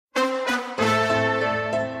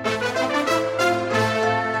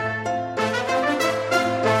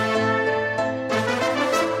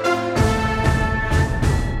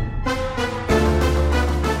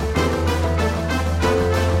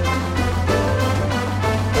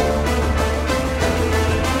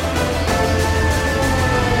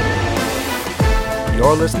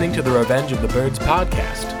You're listening to the Revenge of the Birds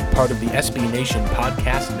podcast, part of the SB Nation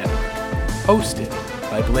Podcast Network. Hosted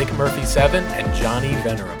by Blake Murphy 7 and Johnny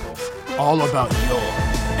Venerable. All about your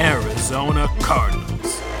Arizona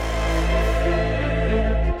Cardinals.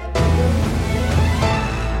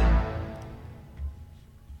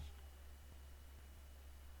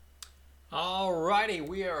 Alrighty,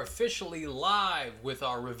 we are officially live with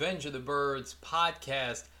our Revenge of the Birds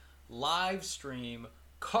podcast live stream,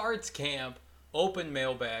 Cards Camp, open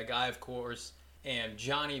mailbag. I, of course, am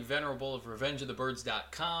Johnny Venerable of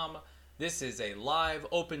RevengeOfTheBirds.com. This is a live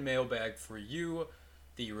open mailbag for you,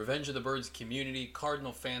 the Revenge of the Birds community,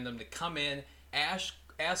 Cardinal fandom, to come in,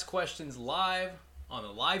 ask questions live on the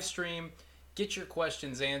live stream, get your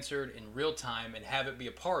questions answered in real time, and have it be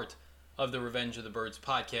a part of the Revenge of the Birds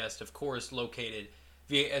podcast, of course, located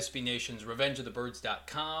via SB Nation's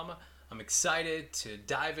RevengeOfTheBirds.com. I'm excited to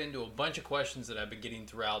dive into a bunch of questions that I've been getting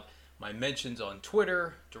throughout my mentions on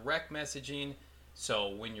Twitter, direct messaging.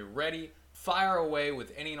 So when you're ready, fire away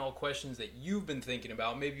with any and all questions that you've been thinking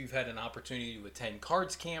about. Maybe you've had an opportunity to attend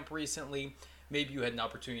Cards Camp recently. Maybe you had an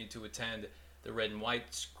opportunity to attend the Red and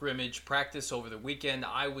White scrimmage practice over the weekend.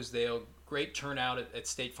 I was there. Great turnout at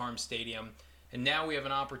State Farm Stadium. And now we have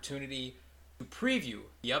an opportunity to preview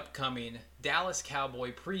the upcoming Dallas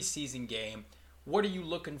Cowboy preseason game. What are you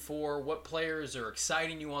looking for? What players are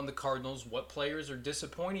exciting you on the Cardinals? What players are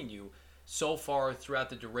disappointing you so far throughout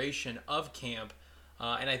the duration of camp?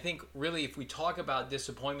 And I think really if we talk about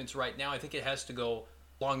disappointments right now, I think it has to go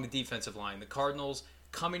along the defensive line. The Cardinals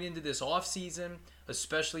coming into this offseason,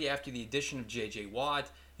 especially after the addition of J.J. Watt,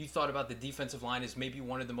 you thought about the defensive line as maybe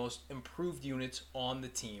one of the most improved units on the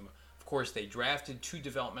team. Of course, they drafted 2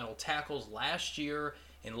 developmental tackles last year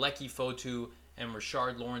in Leki Fotu and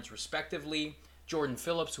Rashard Lawrence respectively. Jordan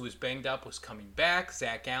Phillips, who was banged up, was coming back.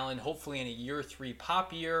 Zach Allen, hopefully in a year 3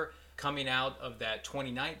 pop year, coming out of that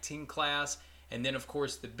 2019 class. And then, of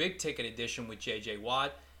course, the big ticket addition with J.J.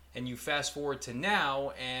 Watt. And you fast forward to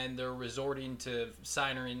now, and they're resorting to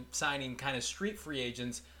signing kind of street free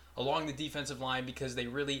agents along the defensive line because they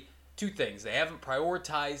really, 2 things. They haven't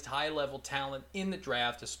prioritized high-level talent in the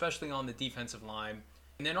draft, especially on the defensive line.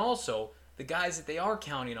 And then also, the guys that they are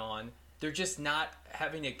counting on, they're just not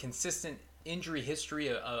having a consistent injury history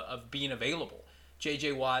of being available.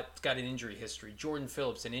 J.J. Watt's got an injury history. Jordan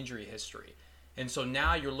Phillips, an injury history. And so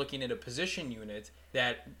now you're looking at a position unit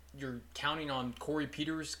that you're counting on Corey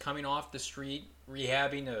Peters coming off the street,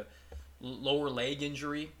 rehabbing a lower leg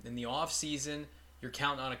injury in the offseason. You're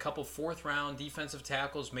counting on a couple 4th-round defensive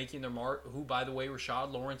tackles making their mark, who, by the way,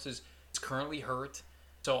 Rashard Lawrence is currently hurt.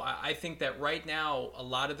 So I think that right now a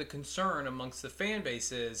lot of the concern amongst the fan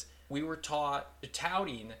base is we were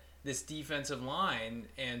touting this defensive line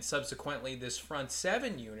and subsequently this front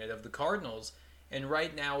 7 unit of the Cardinals, and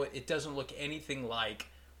right now it doesn't look anything like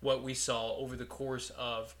what we saw over the course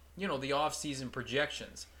of, the offseason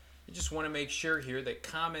projections. I just want to make sure here that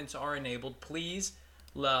comments are enabled. Please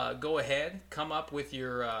go ahead, come up with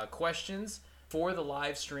your questions for the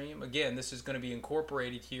live stream. Again, this is going to be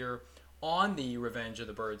incorporated here on the Revenge of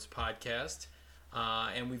the Birds podcast.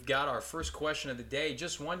 And we've got our first question of the day.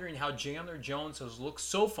 Just wondering how Chandler Jones has looked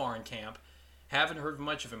so far in camp. Haven't heard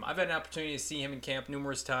much of him. I've had an opportunity to see him in camp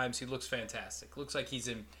numerous times. He looks fantastic. Looks like he's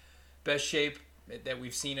in best shape that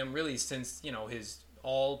we've seen him really since, his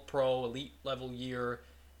all-pro elite level year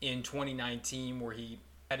in 2019 where he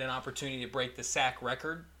had an opportunity to break the sack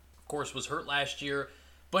record. Of course, was hurt last year,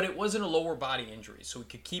 but it wasn't a lower body injury, so he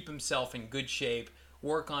could keep himself in good shape,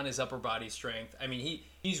 work on his upper body strength. I mean,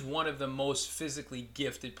 he's one of the most physically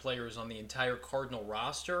gifted players on the entire Cardinal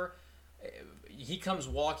roster. He comes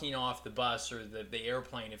walking off the bus or the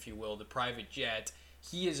airplane, if you will, the private jet.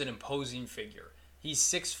 He is an imposing figure. He's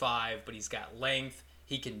 6'5", but he's got length.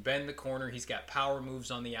 He can bend the corner. He's got power moves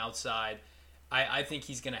on the outside. I think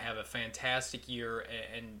he's going to have a fantastic year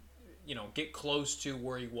and get close to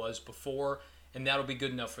where he was before, and that'll be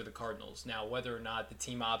good enough for the Cardinals. Now, whether or not the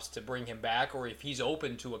team opts to bring him back or if he's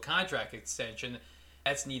open to a contract extension,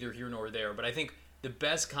 that's neither here nor there. But I think the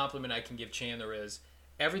best compliment I can give Chandler is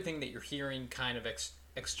everything that you're hearing kind of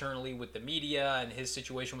externally with the media and his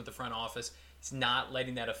situation with the front office, he's not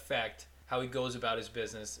letting that affect how he goes about his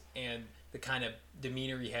business and the kind of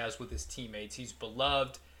demeanor he has with his teammates. He's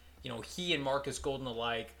beloved. He and Marcus Golden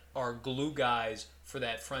alike are glue guys for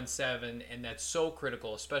that front 7, and that's so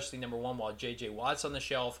critical, especially number 1 while J.J. Watt's on the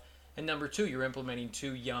shelf, and number 2, you're implementing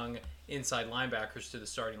 2 young inside linebackers to the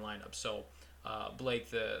starting lineup. So,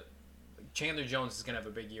 Blake, the Chandler Jones is going to have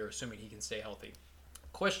a big year, assuming he can stay healthy.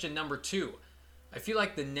 Question number 2. I feel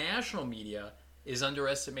like the national media is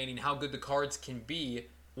underestimating how good the Cards can be.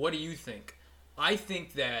 What do you think? I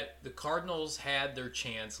think that the Cardinals had their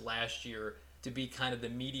chance last year to be kind of the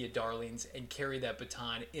media darlings and carry that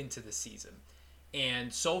baton into the season.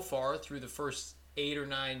 And so far, through the first 8 or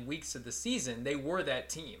 9 weeks of the season, they were that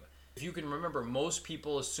team. If you can remember, most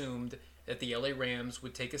people assumed that the LA Rams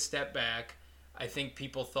would take a step back. I think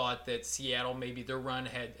people thought that Seattle, maybe their run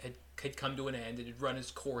had come to an end. It had run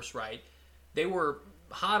its course right. They were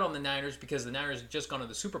hot on the Niners because the Niners had just gone to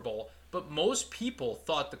the Super Bowl, but most people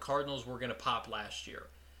thought the Cardinals were going to pop last year.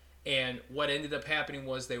 And what ended up happening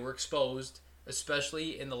was they were exposed,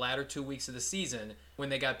 especially in the latter 2 weeks of the season when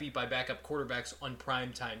they got beat by backup quarterbacks on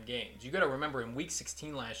primetime games. You got to remember, in Week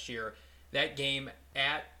 16 last year, that game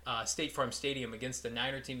at State Farm Stadium against a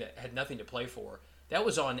Niner team that had nothing to play for, that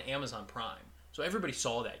was on Amazon Prime. So everybody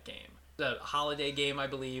saw that game. The holiday game, I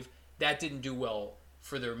believe, that didn't do well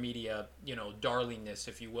for their media, darlingness,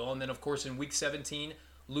 if you will. And then, of course, in Week 17,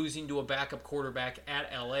 losing to a backup quarterback at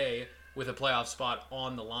LA with a playoff spot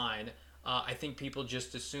on the line, I think people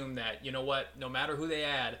just assume that, you know what, no matter who they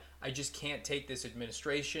add, I just can't take this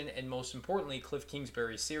administration and, most importantly, Cliff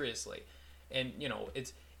Kingsbury seriously. And,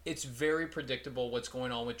 it's very predictable what's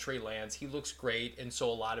going on with Trey Lance. He looks great, and so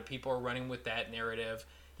a lot of people are running with that narrative.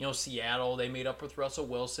 Seattle, they made up with Russell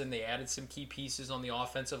Wilson. They added some key pieces on the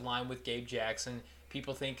offensive line with Gabe Jackson.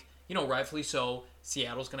 People think, rightfully so,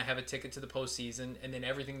 Seattle's going to have a ticket to the postseason. And then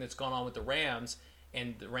everything that's gone on with the Rams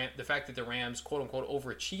and the fact that the Rams, quote-unquote,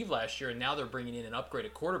 overachieved last year, and now they're bringing in an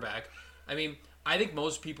upgraded quarterback. I mean, I think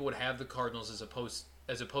most people would have the Cardinals as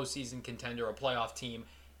a postseason contender, a playoff team,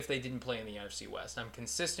 if they didn't play in the NFC West. I'm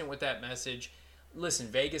consistent with that message. Listen,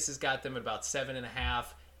 Vegas has got them at about 7.5,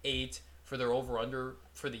 8 for their over-under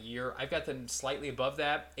for the year. I've got them slightly above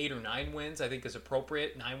that. 8 or 9 wins, I think, is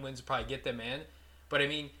appropriate. 9 wins probably get them in. But, I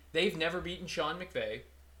mean, they've never beaten Sean McVay.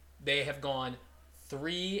 They have gone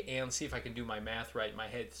 3, and see if I can do my math right in my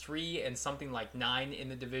head, 3 and something like 9 in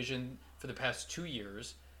the division for the past 2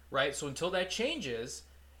 years, right? So until that changes,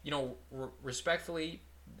 respectfully,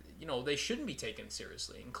 they shouldn't be taken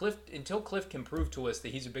seriously. And until Cliff can prove to us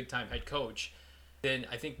that he's a big-time head coach, then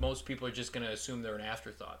I think most people are just going to assume they're an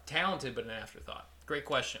afterthought. Talented, but an afterthought. Great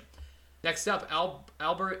question. Next up,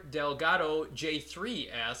 Albert Delgado J3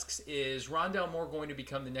 asks, is Rondale Moore going to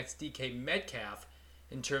become the next DK Metcalf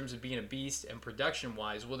in terms of being a beast and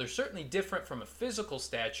production-wise? Well, they're certainly different from a physical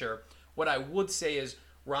stature. What I would say is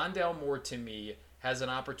Rondale Moore, to me, has an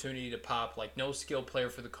opportunity to pop like no skill player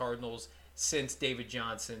for the Cardinals since David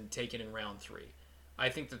Johnson taken in round 3. I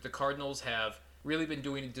think that the Cardinals have really been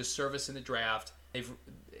doing a disservice in the draft. They've,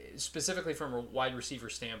 specifically from a wide receiver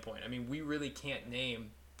standpoint, I mean, we really can't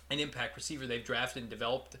name an impact receiver they've drafted and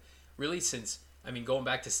developed really since, going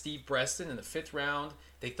back to Steve Preston in the 5th round.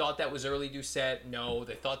 They thought that was early Doucette. No.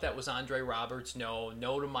 They thought that was Andre Roberts. No.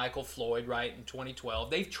 No to Michael Floyd, right, in 2012.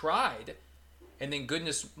 They've tried. And then,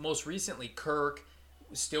 goodness, most recently, Kirk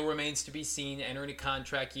still remains to be seen, entering a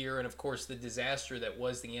contract year, and, of course, the disaster that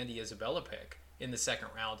was the Andy Isabella pick in the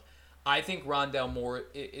 2nd round. I think Rondale Moore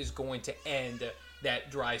is going to end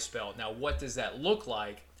that dry spell. Now, what does that look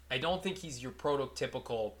like? I don't think he's your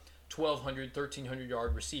prototypical 1,200,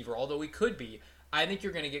 1,300-yard receiver, although he could be. I think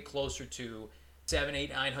you're going to get closer to 700,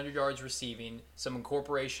 800, 900 yards receiving, some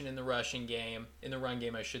incorporation in the rushing game, in the run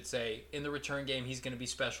game, I should say. In the return game, he's going to be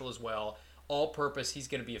special as well. All-purpose, he's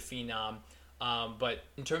going to be a phenom. But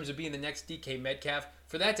in terms of being the next DK Metcalf,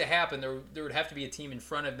 for that to happen, there would have to be a team in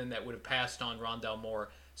front of them that would have passed on Rondale Moore,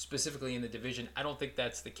 specifically in the division. I don't think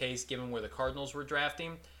that's the case given where the Cardinals were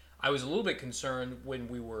drafting. I was a little bit concerned when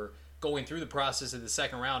we were going through the process of the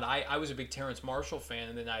 2nd round. I was a big Terrence Marshall fan,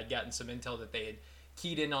 and then I had gotten some intel that they had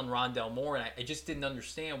keyed in on Rondale Moore, and I just didn't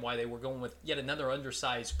understand why they were going with yet another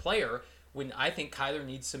undersized player when I think Kyler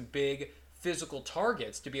needs some big physical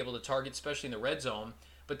targets to be able to target, especially in the red zone.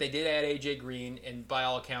 But they did add A.J. Green, and by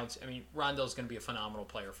all accounts, Rondale's going to be a phenomenal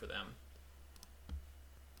player for them.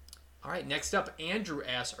 All right, next up, Andrew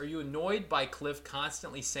asks, are you annoyed by Cliff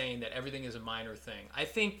constantly saying that everything is a minor thing? I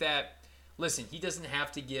think that, listen, he doesn't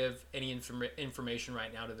have to give any information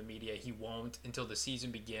right now to the media. He won't until the season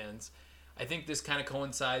begins. I think this kind of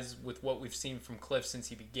coincides with what we've seen from Cliff since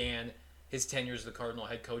he began his tenure as the Cardinal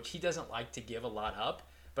head coach. He doesn't like to give a lot up,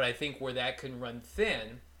 but I think where that can run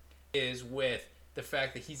thin is with the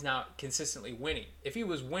fact that he's not consistently winning. If he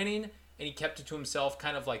was winning and he kept it to himself,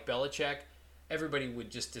 kind of like Belichick, everybody would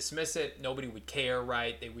just dismiss it. Nobody would care,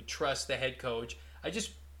 right? They would trust the head coach.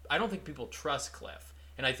 I don't think people trust Cliff.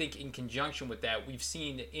 And I think in conjunction with that, we've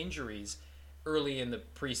seen injuries early in the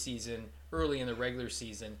preseason, early in the regular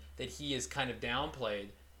season, that he is kind of downplayed.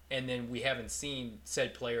 And then we haven't seen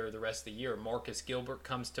said player the rest of the year. Marcus Gilbert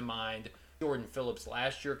comes to mind. Jordan Phillips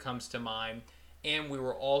last year comes to mind. and we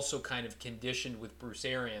were also kind of conditioned with Bruce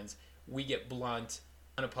Arians. We get blunt,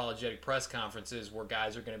 unapologetic press conferences where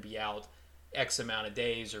guys are going to be out X amount of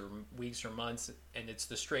days or weeks or months, and it's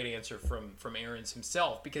the straight answer from Arians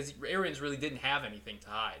himself, because Arians really didn't have anything to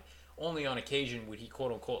hide. Only on occasion would he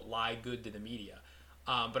quote-unquote lie good to the media.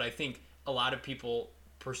 But I think a lot of people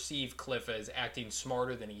perceive Cliff as acting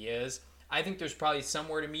smarter than he is. I think there's probably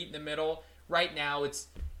somewhere to meet in the middle. Right now, it's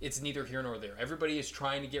neither here nor there. Everybody is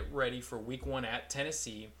trying to get ready for Week 1 at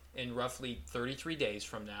Tennessee in roughly 33 days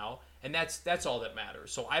from now, and that's all that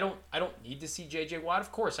matters. So I don't need to see J.J. Watt.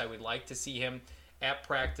 Of course, I would like to see him at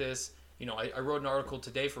practice. You know, I wrote an article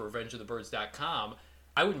today for RevengeOfTheBirds.com.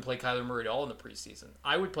 I wouldn't play Kyler Murray at all in the preseason.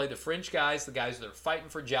 I would play the fringe guys, the guys that are fighting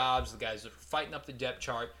for jobs, the guys that are fighting up the depth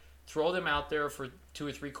chart. Throw them out there for 2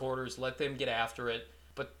 or 3 quarters. Let them get after it.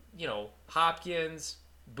 But, you know, Hopkins,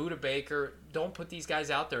 Budda Baker, don't put these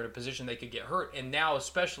guys out there in a position they could get hurt. And now,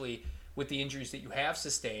 especially with the injuries that you have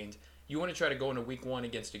sustained, you want to try to go into Week 1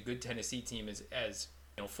 against a good Tennessee team as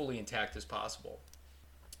you know, fully intact as possible.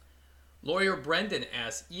 Lawyer Brendan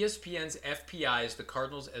asks, ESPN's FPI is the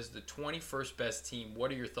Cardinals as the 21st best team.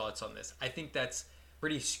 What are your thoughts on this? I think that's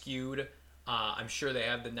pretty skewed. I'm sure they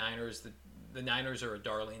have the Niners. The Niners are a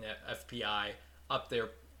darling at FPI, up there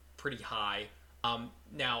pretty high.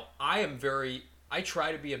 Now, I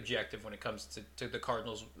try to be objective when it comes to the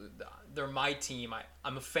Cardinals. They're my team.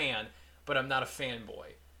 I'm a fan, but I'm not a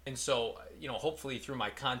fanboy. And so, you know, hopefully through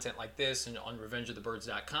my content like this and on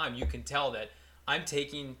RevengeOfTheBirds.com, you can tell that I'm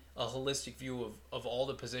taking a holistic view of all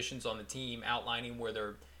the positions on the team, outlining where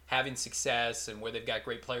they're having success and where they've got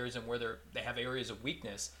great players and where they have areas of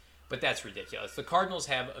weakness. But that's ridiculous. The Cardinals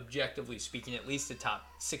have, objectively speaking, at least a top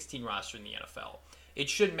 16 roster in the NFL. It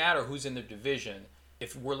shouldn't matter who's in their division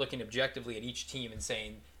if we're looking objectively at each team and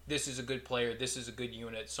saying, this is a good player, this is a good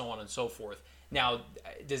unit, so on and so forth. Now,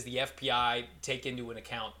 does the FPI take into an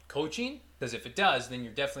account coaching? Because if it does, then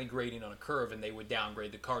you're definitely grading on a curve and they would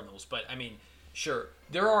downgrade the Cardinals. But, I mean, sure,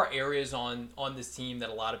 there are areas on this team that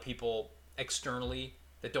a lot of people externally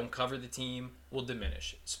that don't cover the team will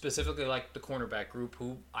diminish. Specifically like the cornerback group,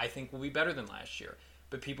 who I think will be better than last year.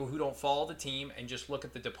 But people who don't follow the team and just look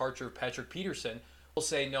at the departure of Patrick Peterson will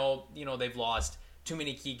say, no, you know, they've lost too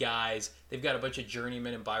many key guys. They've got a bunch of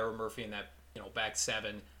journeymen and Byron Murphy in that, you know, back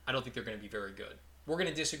seven. I don't think they're going to be very good. We're going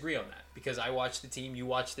to disagree on that because I watched the team, you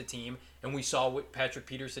watched the team, and we saw what Patrick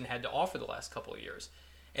Peterson had to offer the last couple of years.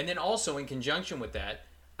 And then also in conjunction with that,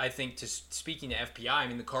 I think speaking to FPI, I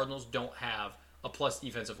mean, the Cardinals don't have a plus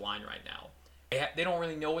defensive line right now. They don't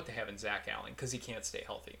really know what they have in Zach Allen because he can't stay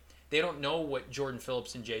healthy. They don't know what Jordan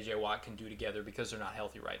Phillips and J.J. Watt can do together because they're not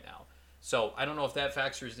healthy right now. So I don't know if that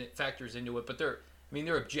factors into it, but they're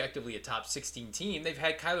objectively a top 16 team. They've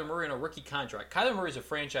had Kyler Murray on a rookie contract. Kyler Murray is a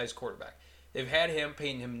franchise quarterback. They've had him,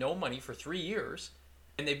 paying him no money for 3 years,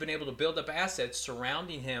 and they've been able to build up assets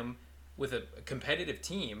surrounding him with a competitive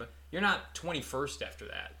team. You're not 21st after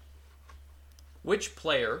that. Which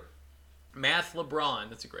player, Math LeBron,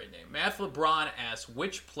 that's a great name. Math LeBron asks,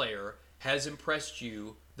 which player has impressed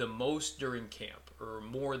you the most during camp, or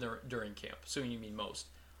more during camp? Assuming you mean most.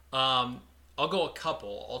 I'll go a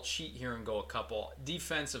couple. I'll cheat here and go a couple.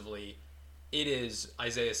 Defensively, it is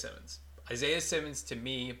Isaiah Simmons. Isaiah Simmons, to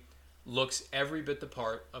me, looks every bit the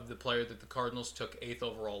part of the player that the Cardinals took 8th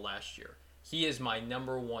overall last year. He is my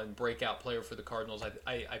number one breakout player for the Cardinals.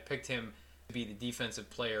 I picked him to be the defensive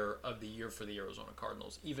player of the year for the Arizona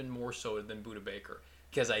Cardinals, even more so than Budda Baker,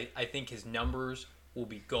 because I think his numbers will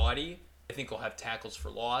be gaudy. I think he'll have tackles for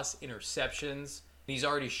loss, interceptions. He's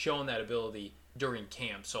already shown that ability during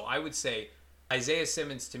camp. So I would say Isaiah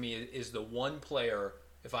Simmons, to me, is the one player,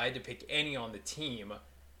 if I had to pick any on the team,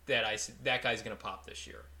 that guy's going to pop this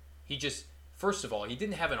year. He just, first of all, he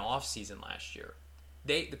didn't have an off season last year.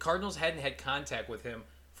 The Cardinals hadn't had contact with him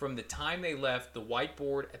from the time they left the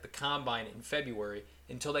whiteboard at the Combine in February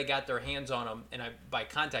until they got their hands on him, and by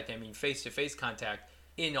contact I mean face-to-face contact,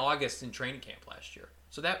 in August in training camp last year.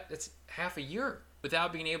 So that's half a year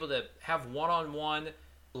without being able to have one-on-one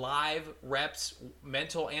live reps,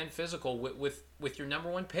 mental and physical, with your number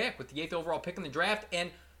one pick, with the 8th overall pick in the draft, and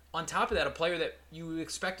on top of that, a player that you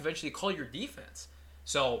expect eventually to call your defense.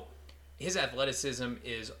 So his athleticism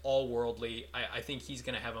is all-worldly. I think he's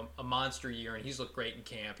going to have a monster year, and he's looked great in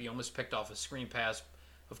camp. He almost picked off a screen pass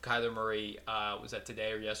of Kyler Murray. Was that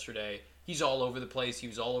today or yesterday? He's all over the place. He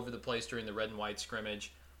was all over the place during the red and white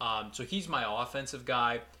scrimmage. So he's my offensive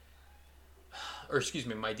guy. Or excuse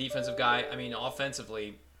me, my defensive guy. I mean,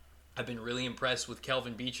 offensively, I've been really impressed with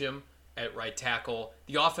Kelvin Beachum at right tackle.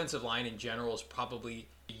 The offensive line in general is probably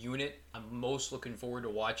unit I'm most looking forward to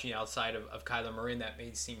watching outside of Kyler Murray, and that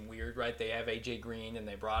may seem weird, right? They have A.J. Green, and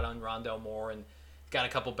they brought on Rondale Moore, and got a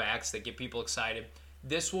couple backs that get people excited.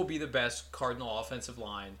 This will be the best Cardinal offensive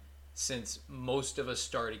line since most of us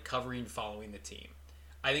started covering following the team.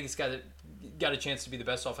 I think it's got a chance to be the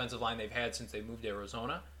best offensive line they've had since they moved to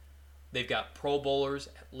Arizona. They've got Pro Bowlers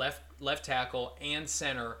at left tackle and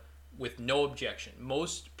center with no objection.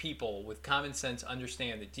 Most people with common sense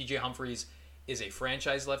understand that DJ Humphries is a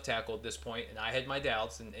franchise left tackle at this point, and I had my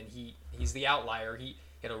doubts, and he's the outlier. He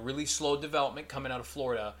had a really slow development coming out of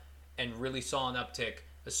Florida and really saw an uptick,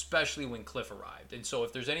 especially when Cliff arrived. And so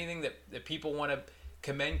if there's anything that people want to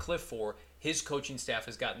commend Cliff for, his coaching staff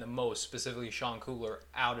has gotten the most, specifically Sean Kugler,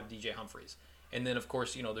 out of DJ Humphries. And then, of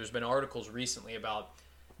course, there's been articles recently about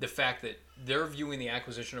the fact that they're viewing the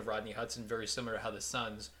acquisition of Rodney Hudson very similar to how the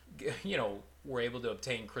Suns, were able to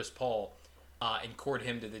obtain Chris Paul and court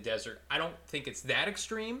him to the desert. I don't think it's that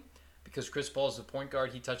extreme because Chris Paul is the point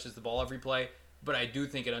guard. He touches the ball every play. But I do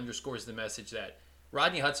think it underscores the message that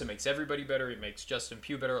Rodney Hudson makes everybody better. He makes Justin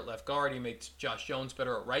Pugh better at left guard. He makes Josh Jones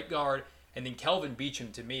better at right guard. And then Kelvin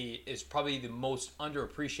Beachum, to me, is probably the most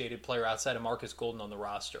underappreciated player outside of Marcus Golden on the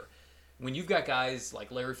roster. When you've got guys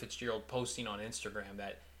like Larry Fitzgerald posting on Instagram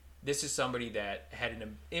that this is somebody that had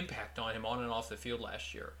an impact on him on and off the field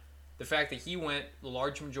last year. The fact that he went the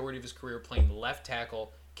large majority of his career playing left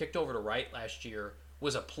tackle, kicked over to right last year,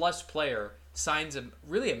 was a plus player, signs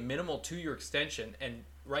really a minimal 2-year extension, and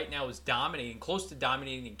right now is dominating, close to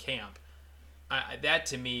dominating in camp. That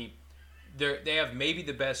to me, they have maybe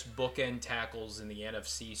the best bookend tackles in the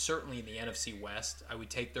NFC, certainly in the NFC West. I would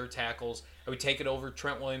take their tackles. I would take it over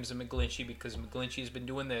Trent Williams and McGlinchey because McGlinchey has been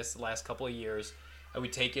doing this the last couple of years. I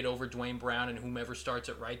would take it over Dwayne Brown and whomever starts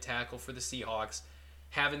at right tackle for the Seahawks.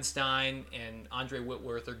 Havenstein and Andre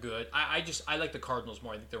Whitworth are good. I like the Cardinals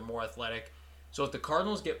more. I think they're more athletic. So if the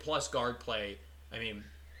Cardinals get plus guard play, I mean,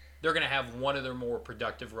 they're going to have one of their more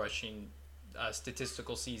productive rushing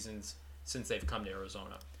statistical seasons since they've come to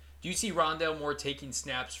Arizona. Do you see Rondale Moore taking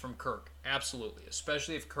snaps from Kirk? Absolutely,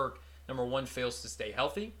 especially if Kirk, number one, fails to stay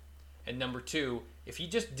healthy, and number two, if he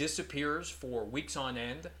just disappears for weeks on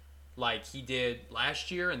end like he did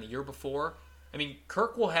last year and the year before. I mean,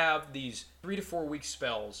 Kirk will have these 3 to 4 week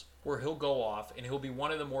spells where he'll go off and he'll be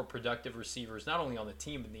one of the more productive receivers, not only on the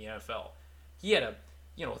team but in the NFL. He had a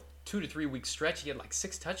 2 to 3 week stretch. He had like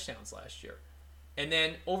 6 touchdowns last year. And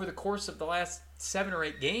then over the course of the last 7 or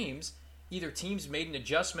 8 games, either teams made an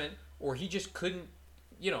adjustment or he just couldn't,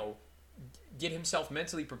 get himself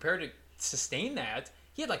mentally prepared to sustain that.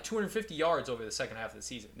 He had like 250 yards over the second half of the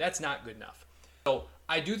season. That's not good enough. So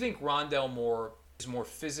I do think Rondale Moore is more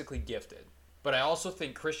physically gifted. But I also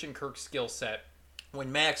think Christian Kirk's skill set,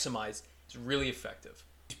 when maximized, is really effective.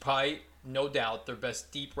 He's probably, no doubt, their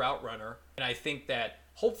best deep route runner. And I think that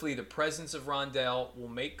hopefully the presence of Rondale will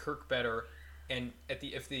make Kirk better. And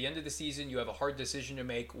if the end of the season you have a hard decision to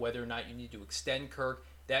make whether or not you need to extend Kirk,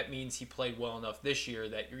 that means he played well enough this year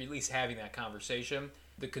that you're at least having that conversation.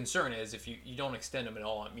 The concern is if you don't extend him at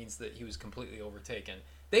all, it means that he was completely overtaken.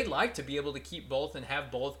 They'd like to be able to keep both and have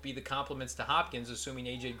both be the complements to Hopkins, assuming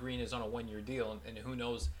A.J. Green is on a 1-year deal, and who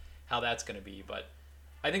knows how that's going to be. But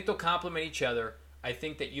I think they'll complement each other. I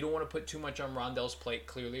think that you don't want to put too much on Rondale's plate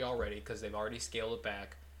clearly already because they've already scaled it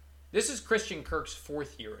back. This is Christian Kirk's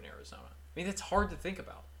 4th year in Arizona. I mean, that's hard to think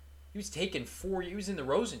about. He was taken 4 years. He was in the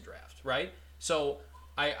Rosen draft, right? So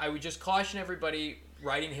I would just caution everybody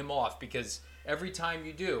writing him off because every time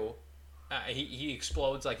you do, he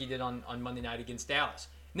explodes like he did on Monday night against Dallas.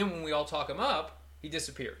 And then when we all talk him up, he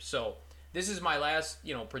disappears. So this is my last,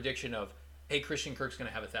 prediction of, hey, Christian Kirk's going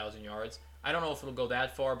to have 1,000 yards. I don't know if it'll go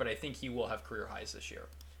that far, but I think he will have career highs this year.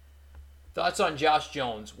 Thoughts on Josh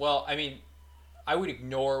Jones? Well, I mean, I would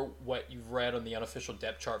ignore what you've read on the unofficial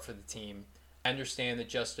depth chart for the team. I understand that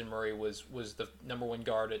Justin Murray was the number 1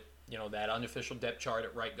 guard at, that unofficial depth chart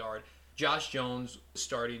at right guard. Josh Jones was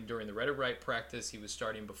starting during the red or right practice. He was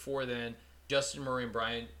starting before then. Justin Murray and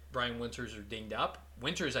Brian Winters are dinged up.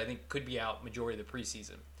 Winters, I think, could be out majority of the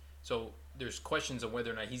preseason. So there's questions on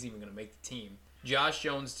whether or not he's even going to make the team. Josh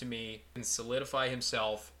Jones, to me, can solidify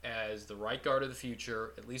himself as the right guard of the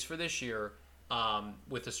future, at least for this year,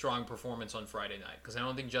 with a strong performance on Friday night. Because I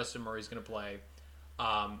don't think Justin Murray's going to play.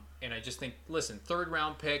 And I just think, listen,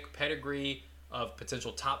 3rd-round pick, pedigree of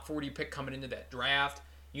potential top 40 pick coming into that draft,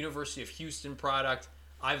 University of Houston product.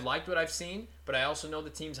 I've liked what I've seen, but I also know the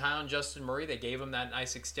team's high on Justin Murray. They gave him that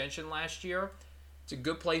nice extension last year. It's a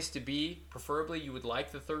good place to be. Preferably, you would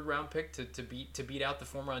like the 3rd-round pick to beat out the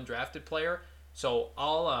former undrafted player. So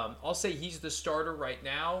I'll say he's the starter right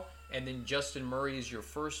now, and then Justin Murray is your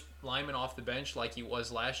first lineman off the bench like he was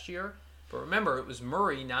last year. But remember, it was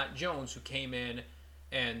Murray, not Jones, who came in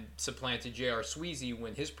and supplanted J.R. Sweezy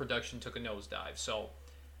when his production took a nosedive. So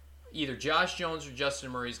either Josh Jones or Justin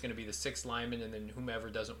Murray is going to be the sixth lineman, and then whomever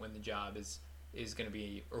doesn't win the job is going to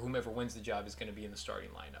be, or whomever wins the job is going to be in the starting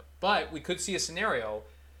lineup. But we could see a scenario,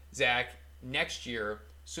 Zach, next year,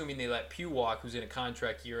 assuming they let Pugh walk, who's in a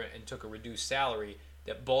contract year and took a reduced salary,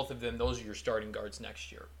 that both of them, those are your starting guards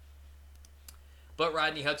next year. But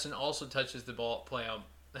Rodney Hudson also touches the ball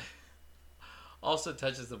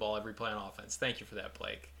every play on offense. Thank you for that,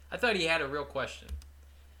 Blake. I thought he had a real question.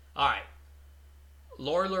 All right.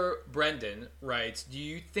 Lawler Brendan writes, do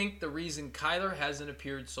you think the reason Kyler hasn't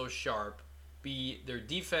appeared so sharp be their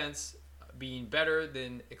defense being better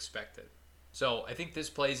than expected? So I think this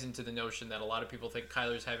plays into the notion that a lot of people think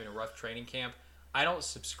Kyler's having a rough training camp. I don't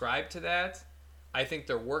subscribe to that. I think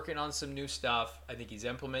they're working on some new stuff. I think he's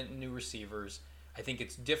implementing new receivers. I think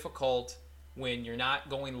it's difficult when you're not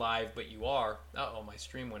going live, but you are. Uh-oh, my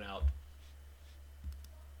stream went out.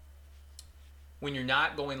 When you're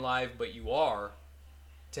not going live, but you are,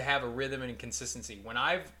 to have a rhythm and consistency. When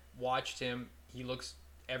I've watched him, he looks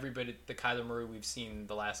every bit the Kyler Murray we've seen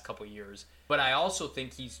the last couple of years. But I also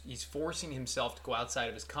think he's forcing himself to go outside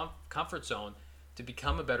of his comfort zone to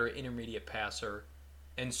become a better intermediate passer.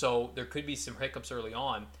 And so there could be some hiccups early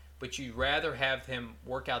on, but you'd rather have him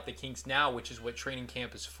work out the kinks now, which is what training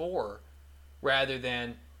camp is for, rather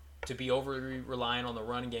than to be overly reliant on the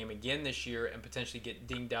run game again this year and potentially get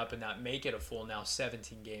dinged up and not make it a full now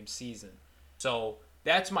 17-game season. So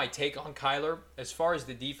that's my take on Kyler. As far as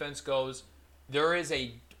the defense goes, there is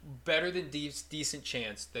a better than decent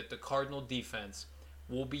chance that the Cardinal defense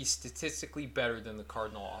will be statistically better than the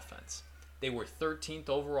Cardinal offense. They were 13th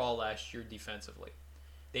overall last year defensively.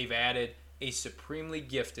 They've added a supremely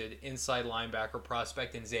gifted inside linebacker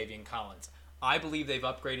prospect in Xavier Collins. I believe they've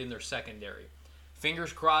upgraded in their secondary.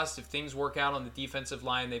 Fingers crossed, if things work out on the defensive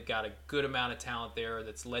line, they've got a good amount of talent there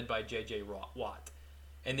that's led by J.J. Watt.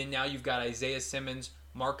 And then now you've got Isaiah Simmons,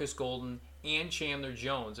 Marcus Golden, and Chandler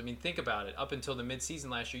Jones. I mean, think about it. Up until the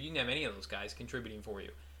midseason last year, you didn't have any of those guys contributing for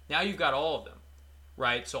you. Now you've got all of them,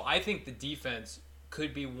 right? So I think the defense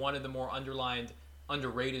could be one of the more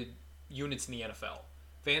underrated units in the NFL.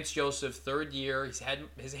 Vance Joseph, third year. He's had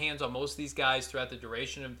his hands on most of these guys throughout the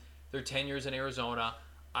duration of their tenures in Arizona.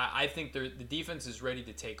 I think the defense is ready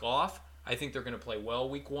to take off. I think they're going to play well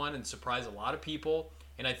week one and surprise a lot of people.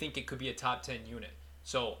 And I think it could be a top 10 unit.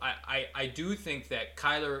 So I do think that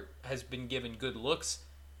Kyler has been given good looks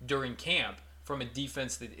during camp from a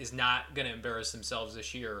defense that is not going to embarrass themselves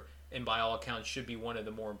this year and by all accounts should be one of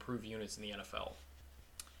the more improved units in the NFL.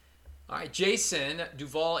 All right, Jason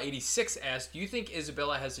Duval 86 asked, do you think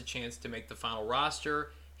Isabella has a chance to make the final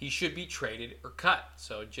roster? He should be traded or cut.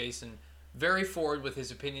 So Jason, very forward with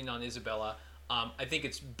his opinion on Isabella. I think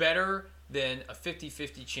it's better than a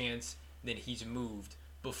 50-50 chance that he's moved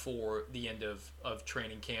before the end of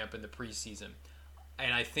training camp and the preseason.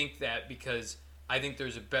 And I think that because I think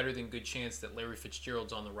there's a better than good chance that Larry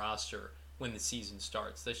Fitzgerald's on the roster when the season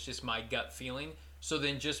starts. That's just my gut feeling. So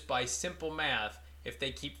then just by simple math, if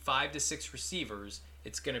they keep 5 to 6 receivers,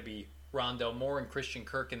 it's going to be Rondell Moore and Christian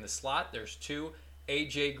Kirk in the slot. There's 2.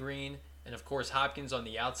 A.J. Green and, of course, Hopkins on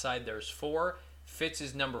the outside. There's 4. Fitz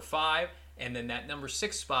is number 5. And then that number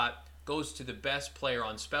 6 spot goes to the best player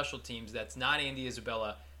on special teams. That's not Andy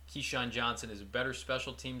Isabella. Keyshawn Johnson is a better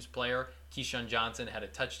special teams player. Keyshawn Johnson had a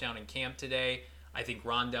touchdown in camp today. I think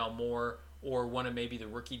Rondell Moore or one of maybe the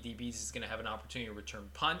rookie DBs is going to have an opportunity to return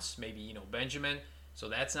punts, maybe Benjamin. So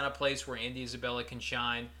that's not a place where Andy Isabella can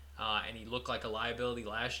shine, and he looked like a liability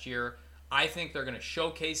last year. I think they're going to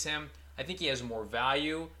showcase him. I think he has more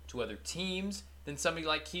value to other teams than somebody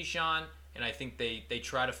like Keyshawn, and I think they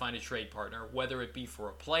try to find a trade partner, whether it be for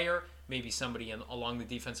a player, maybe somebody along the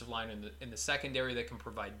defensive line in the secondary that can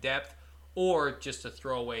provide depth, or just a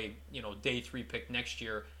throwaway day 3 pick next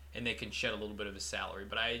year, and they can shed a little bit of his salary.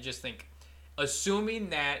 But I just think,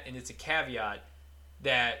 assuming that, and it's a caveat,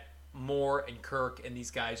 that Moore and Kirk and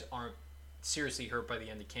these guys aren't seriously hurt by the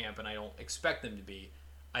end of camp, and I don't expect them to be,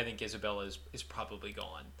 I think Isabella is probably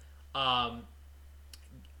gone.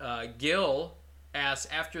 Gil asks,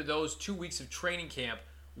 after those 2 weeks of training camp,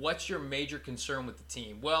 what's your major concern with the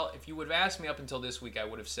team? Well, if you would have asked me up until this week, I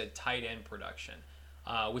would have said tight end production,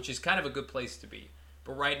 which is kind of a good place to be.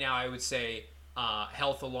 But right now I would say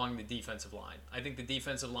health along the defensive line. I think the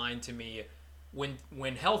defensive line, to me,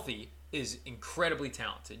 when healthy, is incredibly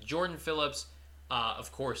talented. Jordan Phillips,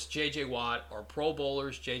 of course, J.J. Watt are Pro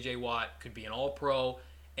Bowlers. J.J. Watt could be an All-Pro.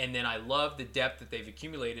 And then I love the depth that they've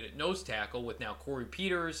accumulated at nose tackle with now Corey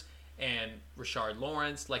Peters and Rashard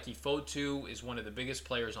Lawrence. Leki Fotu is one of the biggest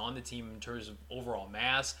players on the team in terms of overall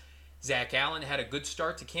mass. Zach Allen had a good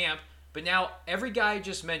start to camp, but now every guy I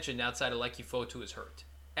just mentioned outside of Leki Fotu is hurt.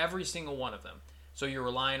 Every single one of them. So you're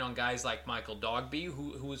relying on guys like Michael Dogby,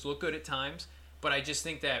 who has looked good at times. But I just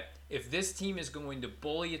think that if this team is going to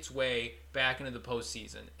bully its way back into the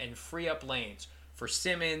postseason and free up lanes for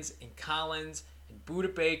Simmons and Collins and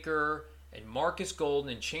Budda Baker and Marcus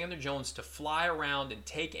Golden and Chandler Jones to fly around and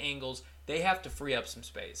take angles, they have to free up some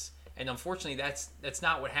space. And unfortunately, that's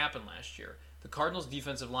not what happened last year. The Cardinals'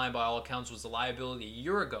 defensive line, by all accounts, was a liability a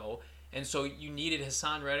year ago. And so you needed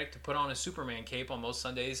Hassan Reddick to put on a Superman cape on most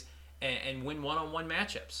Sundays and win one-on-one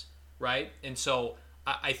matchups, right? And so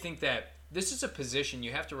I think that this is a position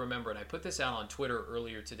you have to remember, and I put this out on Twitter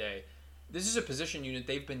earlier today. This is a position unit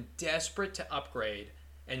they've been desperate to upgrade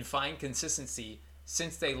and find consistency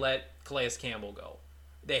since they let Calais Campbell go.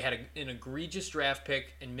 They had an egregious draft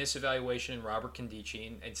pick and misevaluation in Robert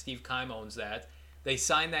Condici, and Steve Keim owns that. They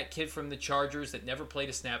signed that kid from the Chargers that never played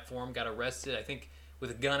a snap for him, got arrested, I think, with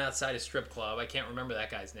a gun outside a strip club. I can't remember that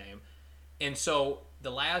guy's name. And so the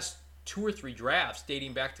last 2 or 3 drafts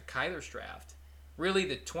dating back to Kyler's draft, really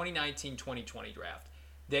the 2019-2020 draft,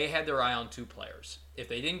 they had their eye on 2 players. If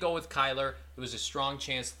they didn't go with Kyler, it was a strong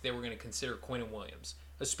chance that they were going to consider Quinnen Williams,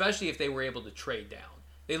 especially if they were able to trade down.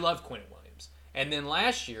 They love Quinnen Williams. And then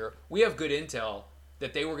last year, we have good intel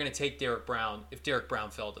that they were going to take Derek Brown if Derek Brown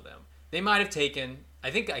fell to them. They might have taken, I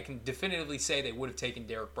think I can definitively say they would have taken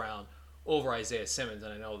Derek Brown over Isaiah Simmons,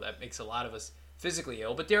 and I know that makes a lot of us physically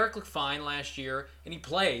ill, but Derek looked fine last year, and he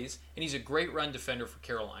plays, and he's a great run defender for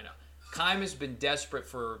Carolina. Keim has been desperate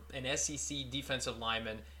for an SEC defensive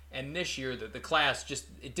lineman, and this year the class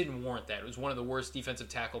it didn't warrant that. It was one of the worst defensive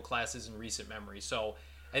tackle classes in recent memory. So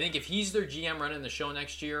I think if he's their GM running the show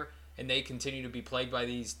next year, and they continue to be plagued by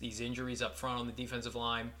these injuries up front on the defensive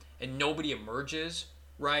line, and nobody emerges,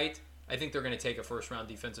 right, I think they're going to take a first-round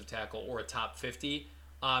defensive tackle or a top 50.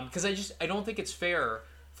 Because I don't think it's fair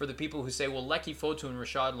for the people who say, well, Leki Fotu and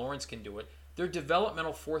Rashad Lawrence can do it. They're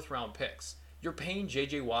developmental 4th-round picks. You're paying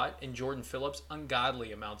J.J. Watt and Jordan Phillips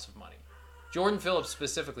ungodly amounts of money. Jordan Phillips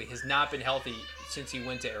specifically has not been healthy since he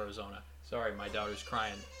went to Arizona. Sorry, my daughter's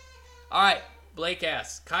crying. All right, Blake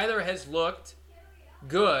asks, Kyler has looked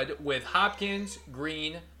good with Hopkins,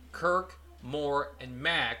 Green, Kirk, Moore, and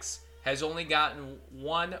Max, has only gotten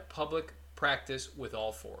 1 public practice with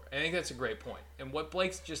all 4. I think that's a great point. And what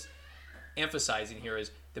Blake's just emphasizing here is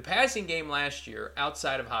the passing game last year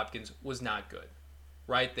outside of Hopkins was not good,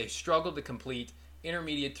 right? They struggled to complete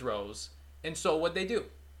intermediate throws. And so what'd they do?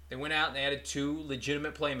 They went out and added 2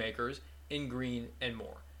 legitimate playmakers in Green and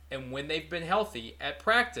Moore. And when they've been healthy at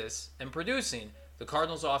practice and producing, the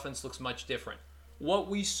Cardinals' offense looks much different. What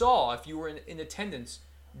we saw, if you were in attendance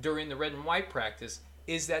during the red and white practice,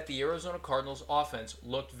 is that the Arizona Cardinals offense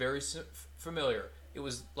looked very familiar. It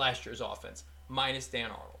was last year's offense, minus Dan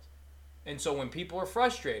Arnold. And so when people are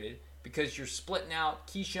frustrated because you're splitting out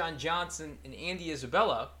Keyshawn Johnson and Andy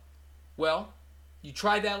Isabella, well, you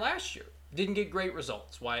tried that last year. Didn't get great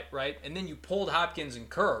results, right? And then you pulled Hopkins and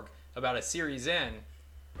Kirk about a series in.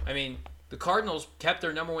 I mean, the Cardinals kept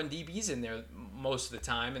their number 1 DBs in there most of the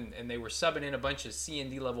time, and they were subbing in a bunch of C and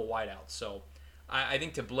D level wideouts. So I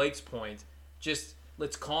think to Blake's point, just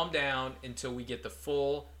let's calm down until we get the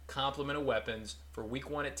full complement of weapons for week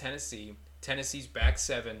 1 at Tennessee. Tennessee's back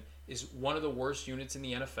 7 is one of the worst units in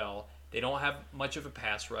the NFL. They don't have much of a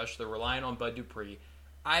pass rush. They're relying on Bud Dupree.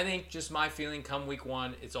 I think just my feeling come week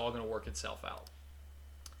 1, it's all going to work itself out.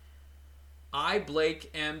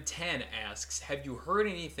 Blake M10 asks, have you heard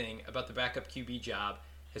anything about the backup QB job?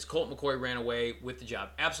 Has Colt McCoy ran away with the job?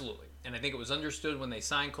 Absolutely. And I think it was understood when they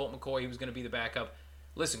signed Colt McCoy he was going to be the backup.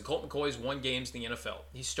 Listen, Colt McCoy's won games in the NFL.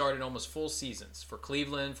 He started almost full seasons for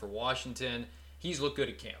Cleveland, for Washington. He's looked good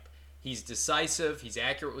at camp. He's decisive. He's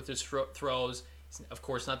accurate with his throws. He's, of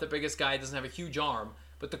course, not the biggest guy. He doesn't have a huge arm.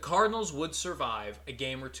 But the Cardinals would survive a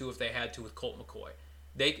game or 2 if they had to with Colt McCoy.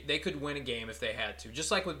 They could win a game if they had to.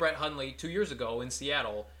 Just like with Brett Hundley 2 years ago in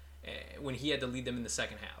Seattle when he had to lead them in the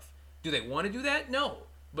second half. Do they want to do that? No.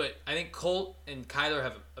 But I think Colt and Kyler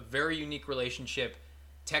have a very unique relationship.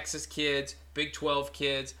 Texas kids, Big 12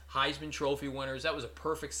 kids, Heisman Trophy winners. That was a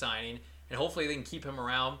perfect signing, and hopefully they can keep him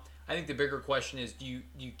around. I think the bigger question is, do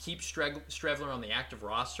you keep Streveler on the active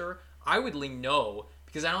roster? I would lean no,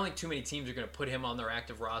 because I don't think too many teams are going to put him on their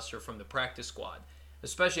active roster from the practice squad,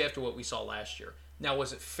 especially after what we saw last year. Now,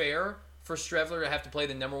 was it fair for Streveler to have to play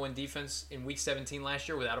the number 1 defense in Week 17 last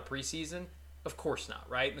year without a preseason? Of course not,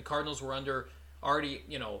 right? And the Cardinals were already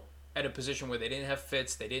at a position where they didn't have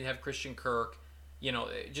Fitz, they didn't have Christian Kirk.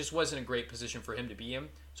 It just wasn't a great position for him to be in.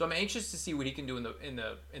 So I'm anxious to see what he can do in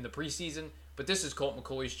the preseason. But this is Colt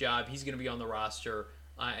McCoy's job. He's going to be on the roster.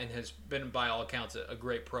 and has been, by all accounts, a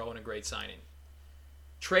great pro and a great signing.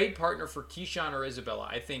 Trade partner for Keyshawn or Isabella.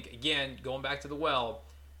 I think, again, going back to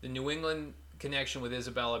the New England connection with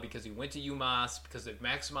Isabella, because he went to UMass, because they've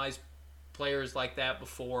maximized players like that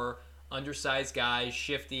before, undersized guys,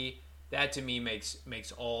 shifty. That to me makes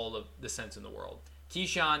all of the sense in the world.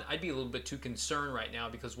 Keyshawn, I'd be a little bit too concerned right now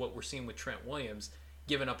because what we're seeing with Trent Williams,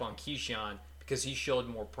 giving up on Keyshawn because he showed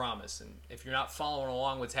more promise. And if you're not following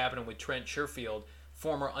along what's happening with Trent Sherfield,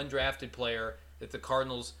 former undrafted player that the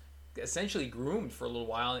Cardinals essentially groomed for a little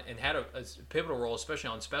while and had a pivotal role, especially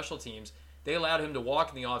on special teams. They allowed him to walk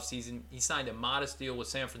in the offseason. He signed a modest deal with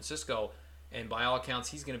San Francisco, and by all accounts,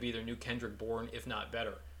 he's going to be their new Kendrick Bourne, if not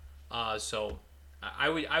better. So I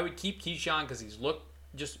would keep Keyshawn because he's looked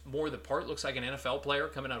just more the part. Looks like an NFL player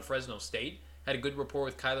coming out of Fresno State. Had a good rapport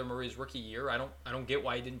with Kyler Murray's rookie year. I don't get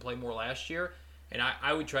why he didn't play more last year. And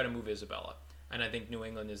I would try to move Isabella. And I think New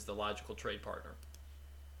England is the logical trade partner.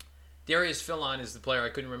 Darius Philon is the player I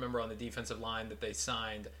couldn't remember on the defensive line that they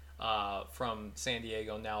signed from San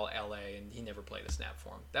Diego, now LA, and he never played a snap for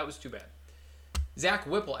him. That was too bad. Zach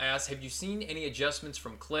Whipple asks, have you seen any adjustments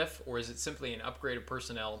from Cliff, or is it simply an upgrade of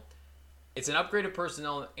personnel? It's an upgrade of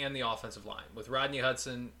personnel and the offensive line. With Rodney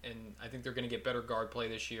Hudson, and I think they're going to get better guard play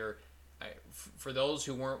this year. For those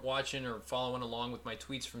who weren't watching or following along with my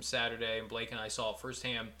tweets from Saturday, and Blake and I saw it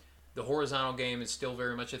firsthand, the horizontal game is still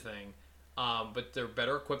very much a thing. But they're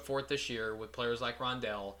better equipped for it this year with players like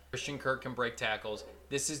Rondell. Christian Kirk can break tackles.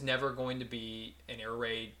 This is never going to be an air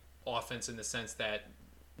raid offense in the sense that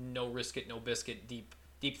no risk it, no biscuit,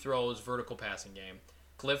 deep throws, vertical passing game.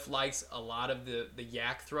 Cliff likes a lot of the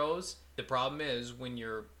yak throws. The problem is when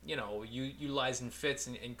you're, utilizing Fitz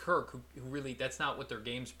and Kirk, who really, that's not what their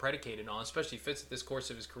game's predicated on, especially Fitz at this course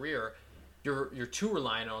of his career. You're too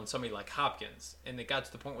reliant on somebody like Hopkins. And it got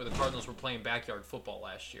to the point where the Cardinals were playing backyard football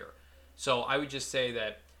last year. So I would just say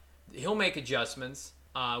that he'll make adjustments.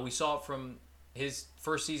 We saw it from his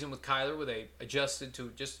first season with Kyler where they adjusted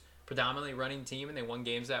to just predominantly running team and they won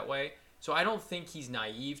games that way. So I don't think he's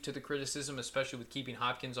naive to the criticism, especially with keeping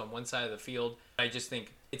Hopkins on one side of the field. I just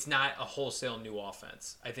think it's not a wholesale new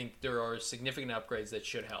offense. I think there are significant upgrades that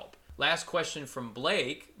should help. Last question from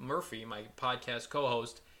Blake Murphy, my podcast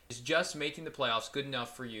co-host. Is just making the playoffs good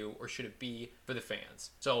enough for you, or should it be for the fans?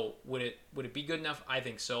 So would it be good enough? I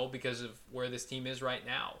think so, because of where this team is right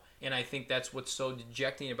now. And I think that's what's so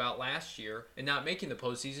dejecting about last year and not making the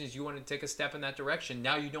postseason is you want to take a step in that direction.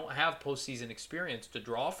 Now you don't have postseason experience to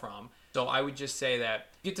draw from. So I would just say that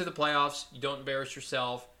get to the playoffs, you don't embarrass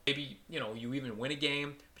yourself. Maybe, you even win a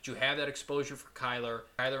game, but you have that exposure for Kyler.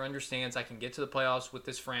 Kyler understands I can get to the playoffs with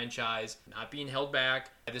this franchise, not being held back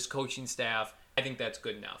by this coaching staff. I think that's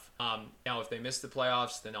good enough. Now, if they miss the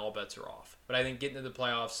playoffs, then all bets are off. But I think getting to the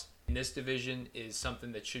playoffs in this division is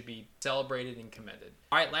something that should be celebrated and commended.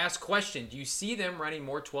 All right, last question. Do you see them running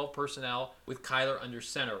more 12 personnel with Kyler under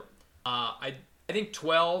center? I think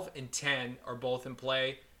 12 and 10 are both in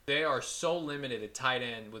play. They are so limited at tight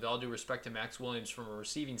end, with all due respect to Max Williams from a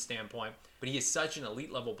receiving standpoint, but he is such an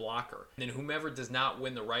elite level blocker. And then whomever does not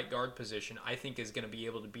win the right guard position, I think is going to be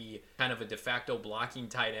able to be kind of a de facto blocking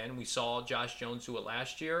tight end. We saw Josh Jones do it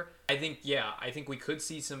last year. I think we could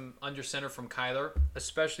see some under center from Kyler,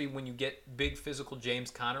 especially when you get big physical James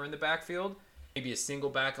Conner in the backfield, maybe a single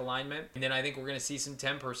back alignment. And then I think we're going to see some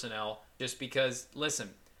 10 personnel just because, listen,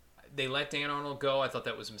 they let Dan Arnold go. I thought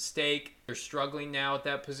that was a mistake. They're struggling now at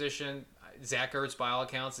that position. Zach Ertz, by all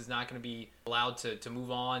accounts, is not going to be allowed to move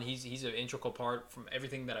on. He's an integral part from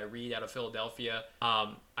everything that I read out of Philadelphia.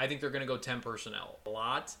 I think they're going to go 10 personnel. A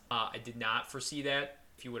lot. I did not foresee that.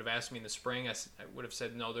 If you would have asked me in the spring, I would have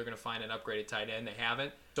said, no, they're going to find an upgraded tight end. They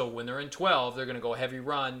haven't. So when they're in 12, they're going to go heavy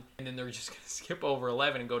run, and then they're just going to skip over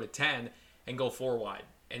 11 and go to 10 and go 4 wide.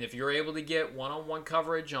 And if you're able to get one-on-one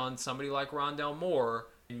coverage on somebody like Rondell Moore,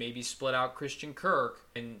 and maybe split out Christian Kirk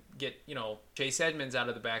and get, Chase Edmonds out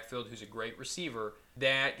of the backfield, who's a great receiver,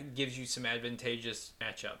 that gives you some advantageous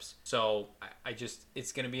matchups. So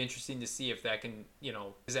it's going to be interesting to see if that can,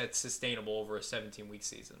 is that sustainable over a 17-week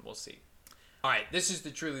season? We'll see. All right, this is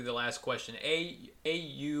truly the last question.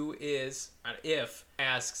 AU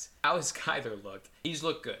asks, how has Kyler looked? He's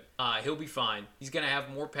looked good. He'll be fine. He's going to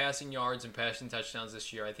have more passing yards and passing touchdowns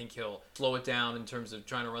this year. I think he'll slow it down in terms of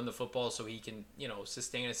trying to run the football so he can,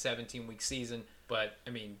 sustain a 17-week season. But,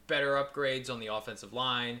 better upgrades on the offensive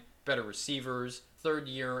line, better receivers, third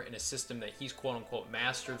year in a system that he's quote-unquote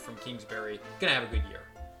mastered from Kingsbury. Going to have a good year.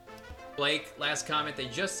 Blake, last comment. They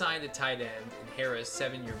just signed a tight end in Harris,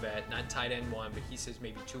 7-year vet, not tight end 1, but he says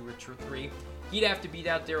maybe 2 or 3. He'd have to beat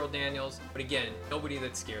out Darryl Daniels, but again, nobody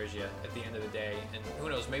that scares you at the end of the day, and who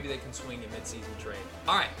knows, maybe they can swing a midseason trade.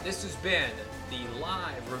 All right, this has been the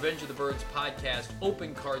live Revenge of the Birds podcast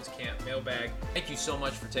Open Cards Camp mailbag. Thank you so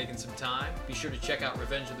much for taking some time. Be sure to check out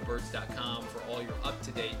revengeofthebirds.com for all your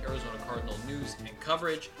up-to-date Arizona Cardinal news and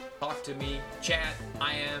coverage. Talk to me, chat,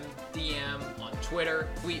 IM, DM on Twitter,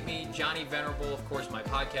 tweet me, Johnny Venerable. Of course, my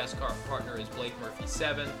podcast partner is Blake Murphy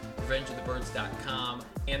 7, revengeofthebirds.com,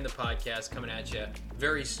 and the podcast coming at you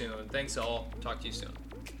very soon. Thanks all. Talk to you soon.